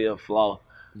 I feel flawed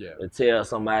to tell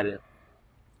somebody,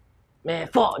 man,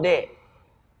 fuck that.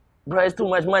 Bro, it's too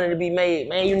much money to be made.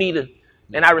 Man, you need to.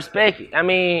 And I respect it. I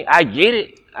mean, I get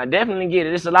it. I definitely get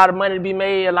it. It's a lot of money to be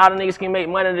made. A lot of niggas can make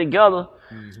money together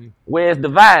where it's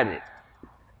divided.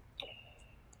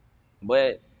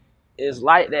 But it's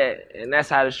like that, and that's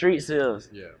how the streets is.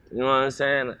 Yeah. You know what I'm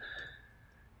saying?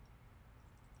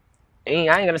 I ain't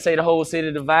gonna say the whole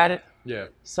city divided, Yeah.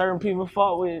 Certain people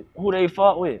fought with who they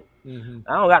fought with. Mm-hmm.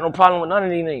 I don't got no problem with none of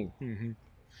these niggas. Mm-hmm.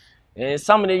 And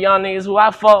some of the young niggas who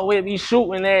I fought with be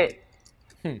shooting at.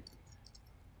 You know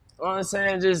what I'm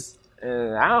saying? Just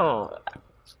I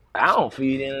don't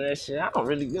feed into that shit. I don't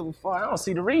really give a fuck. I don't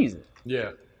see the reason.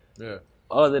 Yeah.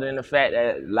 Other than the fact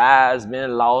that lives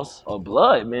been lost or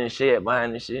blood been shed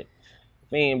behind this shit.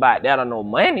 If we ain't about that or no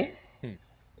money, and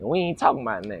we ain't talking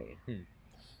about nothing.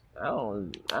 I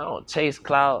don't chase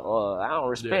clout or I don't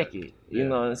respect it. You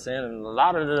know what I'm saying? And a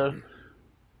lot of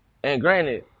and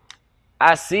granted,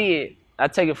 I see it. I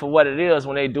take it for what it is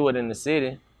when they do it in the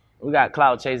city. We got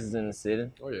clout chasers in the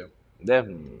city. Oh yeah,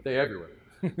 definitely. They everywhere.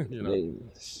 You know,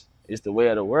 it's the way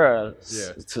of the world.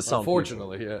 Yeah, to some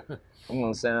unfortunately, people. yeah. You know what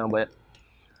I'm saying? But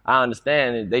I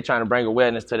understand that they trying to bring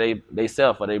awareness to they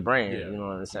self or they brand. You know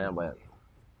what I'm saying? But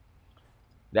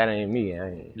that ain't me.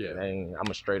 I'm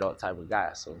a straight up type of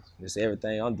guy. So it's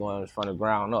everything I'm doing from the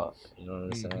ground up. You know what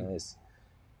I'm saying?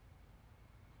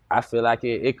 I feel like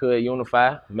it could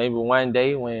unify. Maybe one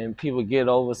day when people get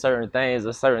over certain things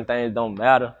or certain things don't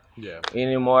matter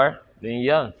anymore, then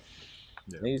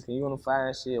niggas can unify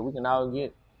and shit. We can all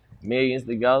get millions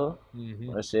together.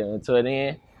 And shit. Until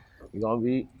then, we're gonna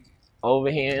be over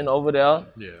here and over there.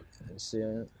 Yeah. And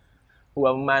shit.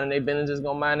 Whoever minding their business is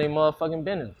gonna mind their motherfucking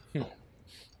business.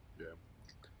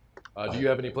 Do you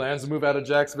have any plans to move out of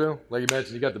Jacksonville? Like you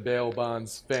mentioned, you got the bail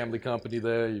bonds family company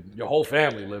there. Your whole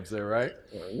family lives there, right?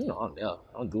 You know, I'm there.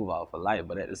 I'm Duval for life,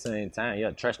 but at the same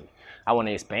time, trust me, I want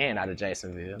to expand out of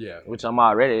Jacksonville. Yeah. Which I'm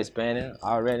already expanding.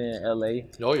 Already in LA.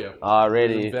 Oh yeah.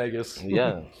 Already in Vegas.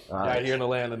 Yeah. Right here in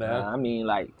Atlanta now. I mean,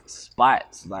 like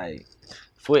spots, like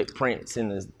footprints in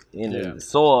the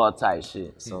soil type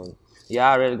shit. So I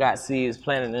already got seeds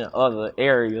planted in other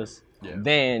areas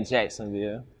than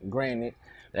Jacksonville. Granted,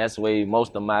 that's where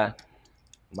most of my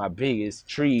biggest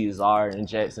trees are in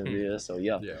Jacksonville. So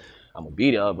I'm gonna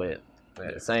be there, but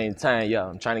at the same time,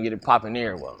 I'm trying to get it popping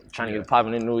everywhere. I'm trying to get it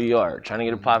popping in New York, trying to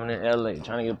get it popping in LA,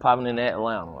 trying to get it popping in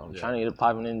Atlanta. I'm trying to get it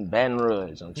popping in Baton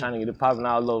Rouge. I'm trying to get it popping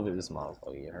all over this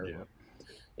motherfucker. You heard me?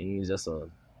 And it's just a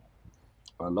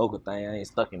local thing. I ain't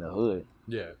stuck in the hood.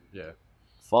 Yeah.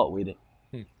 Fuck with it.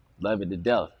 Love it to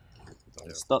death.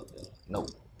 Stuck there. No.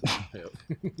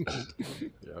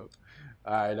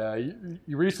 All right,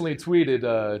 you recently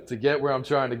tweeted, to get where I'm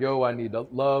trying to go, I need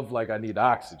love like I need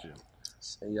oxygen.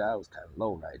 I was kind of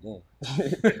low right then.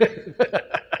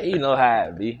 You know how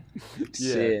it be.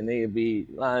 Shit, nigga be,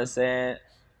 you know what I'm saying?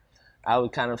 I was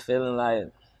kind of feeling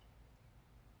like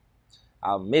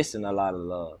I'm missing a lot of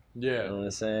love. Yeah. You know what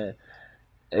I'm saying?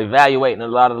 Evaluating a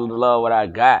lot of the love what I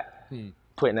got.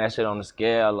 Putting that shit on the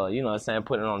scale or, you know what I'm saying,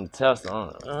 putting it on the test.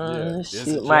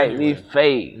 Shit might be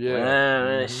fake.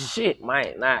 Shit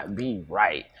might not be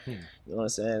right. You know what I'm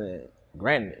saying? And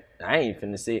granted, I ain't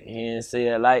finna sit here and say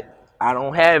it like I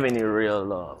don't have any real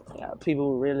love.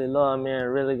 People who really love me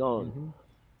and really gonna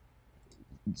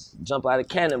jump out of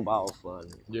cannonball for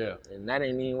me. Yeah. And that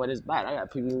ain't even what it's about. I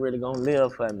got people who really gonna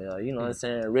live for me. Or, you know what I'm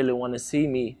saying? Really want to see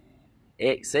me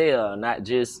excel, not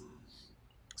just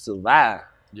survive.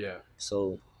 Yeah.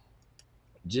 So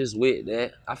just with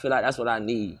that, I feel like that's what I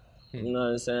need. You know what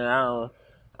I'm saying? I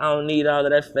don't need all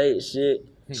of that fake shit.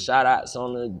 Shout outs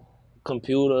on the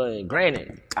computer, and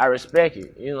granted, I respect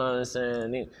it. You know what I'm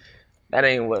saying? That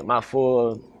ain't my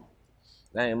full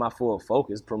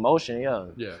focus. Promotion,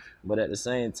 yeah. But at the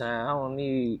same time, I don't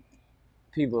need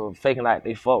people faking like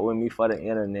they fuck with me for the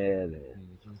internet and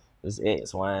it's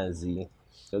X, Y, and Z.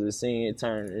 Cause it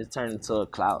turned into a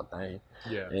clout thing.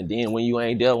 Yeah. And then when you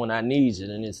ain't there when I need you,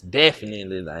 then it's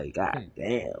definitely like, God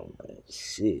damn, man,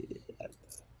 shit.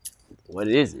 What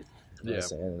is it? You know what I'm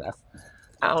saying?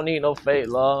 I don't need no fake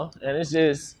love. And it's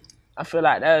just, I feel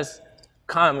like that's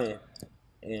common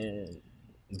in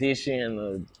this year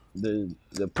and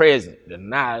the present. The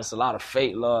now, it's a lot of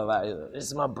fake love out here. This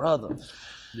is my brother.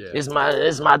 Yeah. It's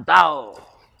my dog.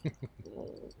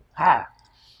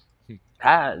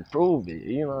 How prove it?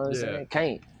 You know what I'm saying?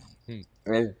 Can't.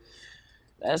 And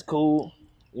that's cool.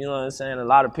 You know what I'm saying? A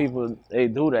lot of people, they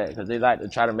do that because they like to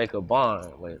try to make a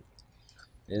bond. But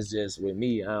it's just with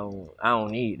me, I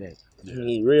don't need that. I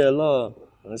need real love. You know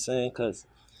what I'm saying? Because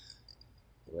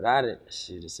without it,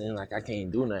 shit, it seems like I can't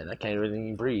do nothing. I can't really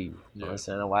even breathe. You know what I'm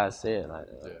saying? That's why I said like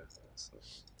that. So,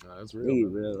 that's real. I need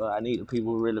real love. I need the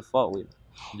people who really fuck with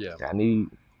me. Yeah. I need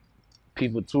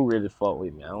people to really fuck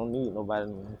with me. I don't need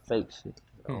nobody fake shit.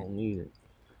 I don't need it.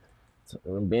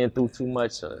 I've been through too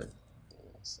much of it.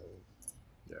 So.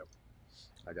 Yeah,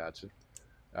 I got you.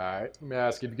 All right, let me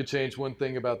ask you, if you could change one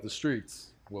thing about the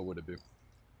streets, what would it be?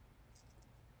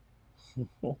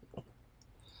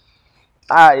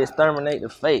 I exterminate the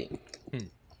fake.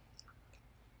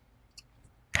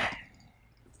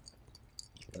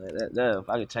 That if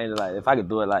I could change it if I could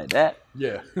do it like that,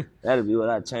 yeah, that'd be what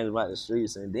I'd change about the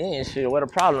streets. And then shit, where the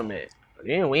problem at?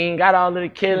 Then we ain't got all of the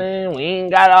killing, we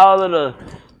ain't got all of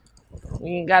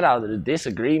the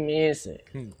disagreements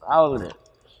and all of that.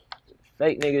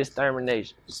 Fake nigga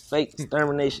extermination. It's fake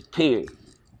extermination, period.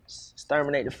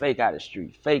 Exterminate the fake out of the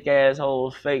street. Fake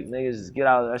assholes, fake niggas, just get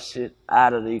all of that shit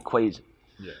out of the equation.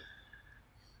 Yeah.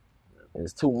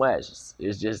 It's too much.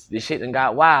 It's just, this shit done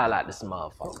got wild out this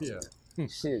motherfucker. Yeah.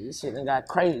 This shit done got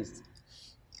crazy.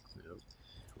 Yep.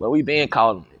 Well, we been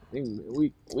calling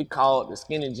it. We called the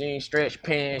skinny jean stretch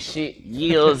pants shit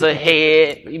years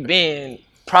ahead. We been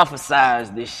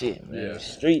prophesized this shit, man. Yeah. The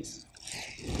streets,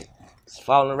 it's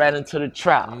falling right into the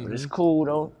trap. But it's cool,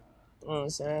 though. You know what I'm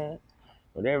saying?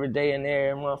 But every day and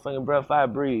every motherfucking breath I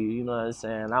breathe, you know what I'm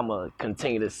saying? I'm going to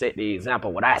continue to set the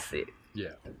example what I said.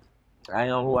 Yeah. I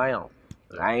am who I am.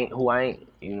 I ain't who I ain't,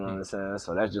 you know what I'm saying?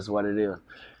 So that's just what it is.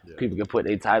 Yeah. People can put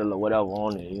their title or whatever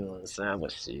on it, you know what I'm saying?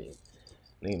 But shit,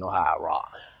 they know how I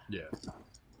rock. Yeah. No,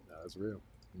 that's real.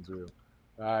 It's real.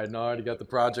 All right, Nard, you got the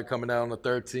project coming out on the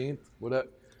 13th. What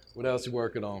else you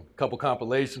working on? A couple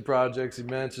compilation projects you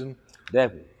mentioned.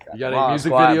 Definitely. You got any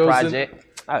music videos project.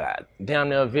 I got damn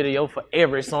near a video for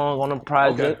every song on the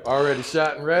project. Okay. Already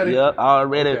shot and ready? Yep,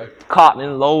 already caught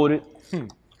and loaded.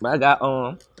 But I got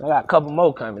a couple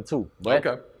more coming too. But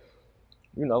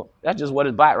you know, that's just what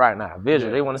it's about right now. Visual.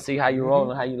 Yeah. They want to see how you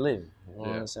roll and how you live. You know what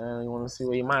I'm saying? They want to see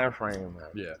where your mind frame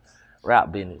at. Yeah.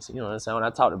 Rap business. You know what I'm saying? When I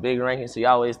talk to Big Rankin, he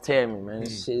always tell me, man,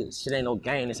 shit ain't no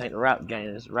game. This ain't the rap game.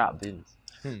 It's rap business.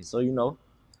 So, you know,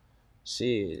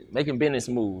 shit, making business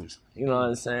moves. You know what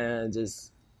I'm saying?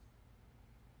 Just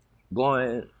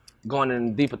going in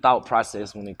a deeper thought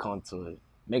process when it comes to it.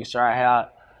 Making sure I have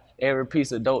every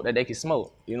piece of dope that they can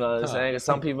smoke. You know what I'm saying?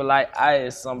 Some people like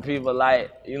ice, some people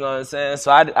like, you know what I'm saying?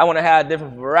 So I want to have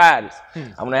different varieties.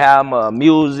 I want to have my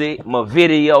music, my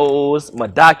videos, my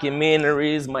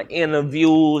documentaries, my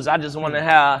interviews. I just want to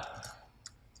have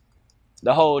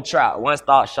the whole trap,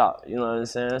 one-stop shop. You know what I'm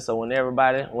saying? So when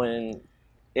everybody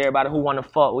who want to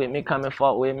fuck with me come and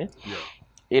fuck with me,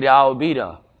 it'll all be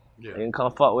there. Yeah. They can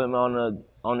come fuck with me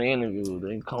on the interview. They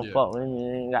can come fuck with me.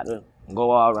 They ain't got to go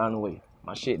all around the way.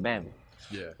 My shit bammy.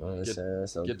 Yeah. You know what I'm saying?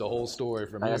 So, get the whole story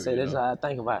from like you. I say, that's how I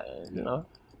think about it. You know?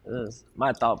 It's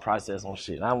my thought process on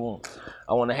shit. I want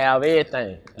to have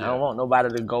everything. I don't want nobody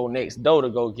to go next door to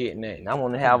go get nothing. I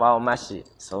want to have all my shit.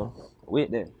 So with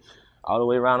that, all the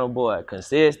way around the board,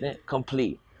 consistent,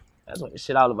 complete. That's what this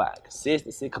shit all about.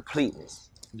 Consistency, completeness.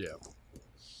 Yeah.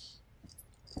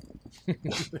 All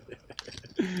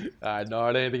right,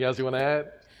 Nard, anything else you want to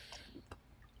add?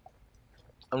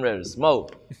 I'm ready to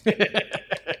smoke.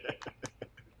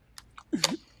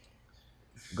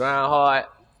 Grind hard,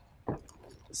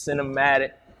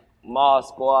 cinematic,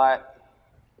 Mobsquad.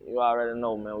 You already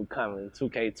know, man, we coming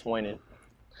 2K20.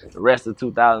 The rest of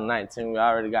 2019, we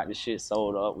already got the shit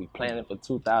sold up. We planning for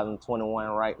 2021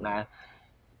 right now.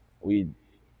 We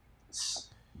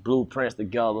blueprints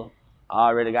together.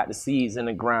 Already got the seeds in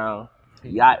the ground.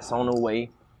 Yachts on the way.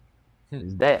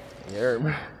 It's that. You heard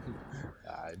me?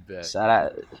 I bet. Shout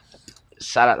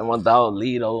out to my dog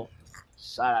Lido.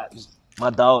 Shout out to my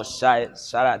dog Shite.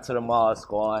 Shout out to the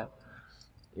Mobsquad.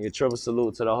 A triple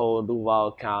salute to the whole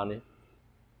Duval County,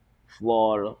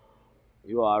 Florida.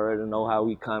 You already know how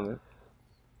we coming.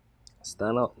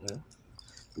 Stand up, man.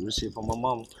 Do this shit for my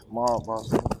mama tomorrow, bro.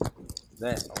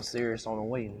 That I'm serious on the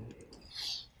way, man.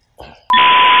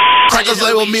 Crackers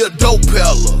label me a dope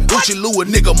peddler. Gucci Lou a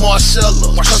nigga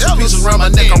Marcella. Custom pieces around my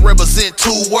neck, I represent 2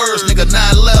 words, nigga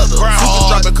 9 leather.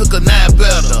 Drop and cook a 9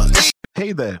 better.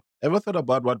 Hey there, ever thought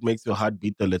about what makes your heart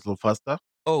beat a little faster?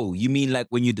 Oh, you mean like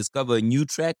when you discover a new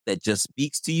track that just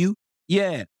speaks to you?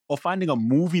 Yeah, or finding a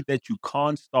movie that you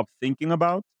can't stop thinking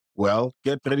about? Well,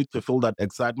 get ready to feel that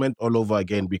excitement all over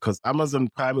again because Amazon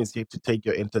Prime is here to take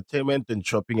your entertainment and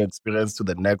shopping experience to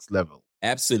the next level.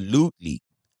 Absolutely.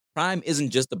 Prime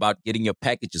isn't just about getting your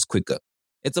packages quicker.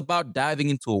 It's about diving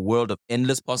into a world of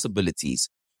endless possibilities,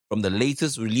 from the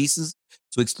latest releases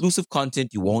to exclusive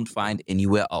content you won't find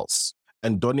anywhere else.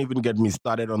 And don't even get me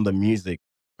started on the music.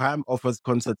 Prime offers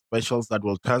concert specials that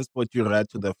will transport you right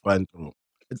to the front row.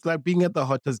 It's like being at the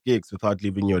hottest gigs without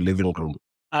leaving your living room.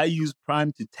 I use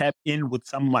Prime to tap in with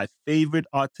some of my favorite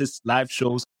artists' live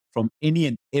shows from any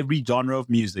and every genre of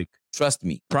music. Trust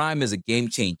me, Prime is a game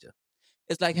changer.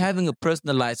 It's like having a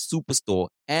personalized superstore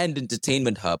and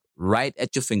entertainment hub right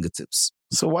at your fingertips.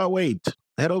 So why wait?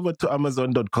 Head over to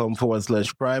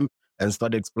amazon.com/Prime and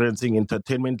start experiencing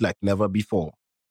entertainment like never before.